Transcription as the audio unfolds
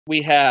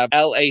We have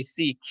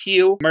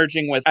LACQ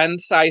merging with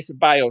Ensysce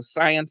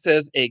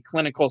Biosciences, a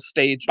clinical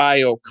stage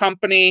bio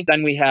company.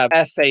 Then we have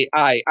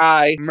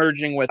SAII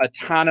merging with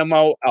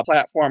Otonomo, a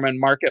platform and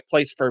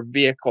marketplace for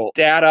vehicle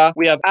data.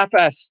 We have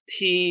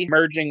FST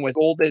merging with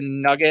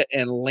Golden Nugget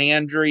and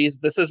Landry's.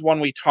 This is one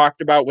we talked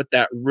about with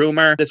that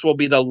rumor. This will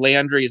be the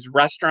Landry's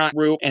restaurant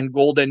group and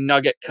Golden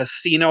Nugget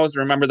casinos.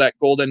 Remember that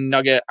Golden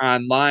Nugget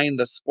online,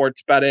 the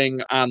sports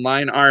betting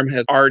online arm,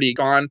 has already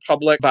gone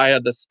public via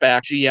the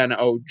SPAC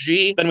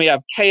GNOG. Then we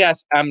have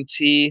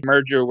KSMT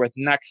merger with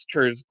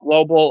Nexters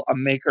Global, a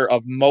maker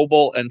of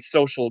mobile and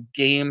social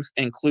games,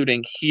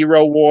 including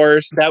Hero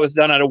Wars. That was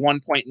done at a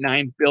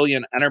 1.9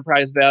 billion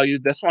enterprise value.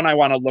 This one I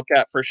want to look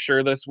at for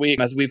sure this week,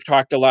 as we've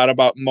talked a lot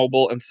about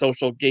mobile and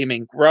social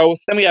gaming growth.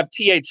 Then we have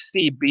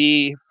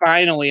THCB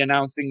finally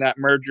announcing that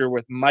merger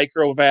with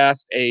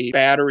Microvast, a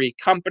battery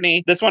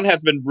company. This one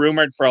has been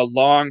rumored for a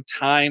long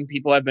time.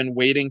 People have been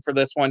waiting for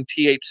this one.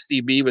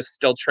 THCB was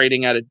still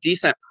trading at a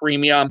decent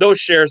premium. Those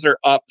shares are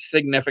up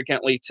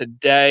significantly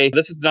today.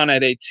 This is done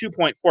at a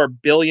 $2.4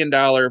 billion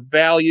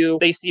value.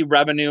 They see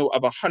revenue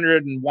of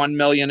 $101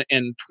 million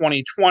in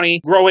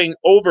 2020, growing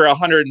over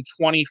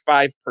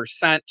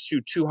 125%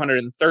 to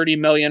 $230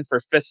 million for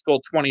fiscal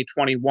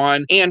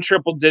 2021, and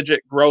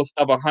triple-digit growth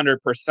of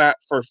 100%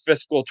 for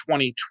fiscal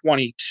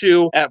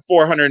 2022 at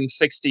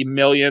 $460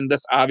 million.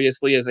 This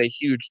obviously is a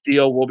huge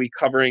deal. We'll be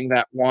covering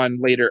that one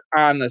later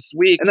on this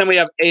week. And then we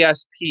have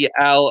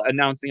ASPL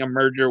announcing a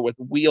merger with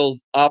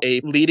Wheels Up,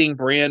 a leading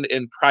brand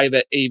in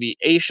private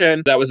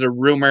aviation. That was a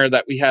rumor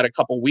that we had a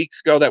couple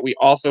weeks ago that we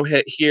also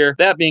hit here.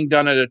 That being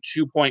done at a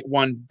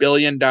 $2.1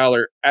 billion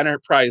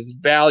enterprise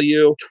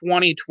value.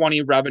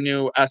 2020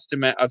 revenue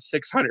estimate of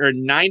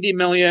 $690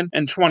 million,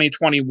 and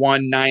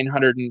 2021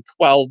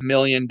 $912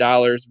 million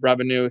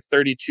revenue,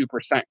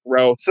 32%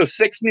 growth. So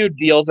 6 new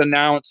deals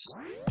announced.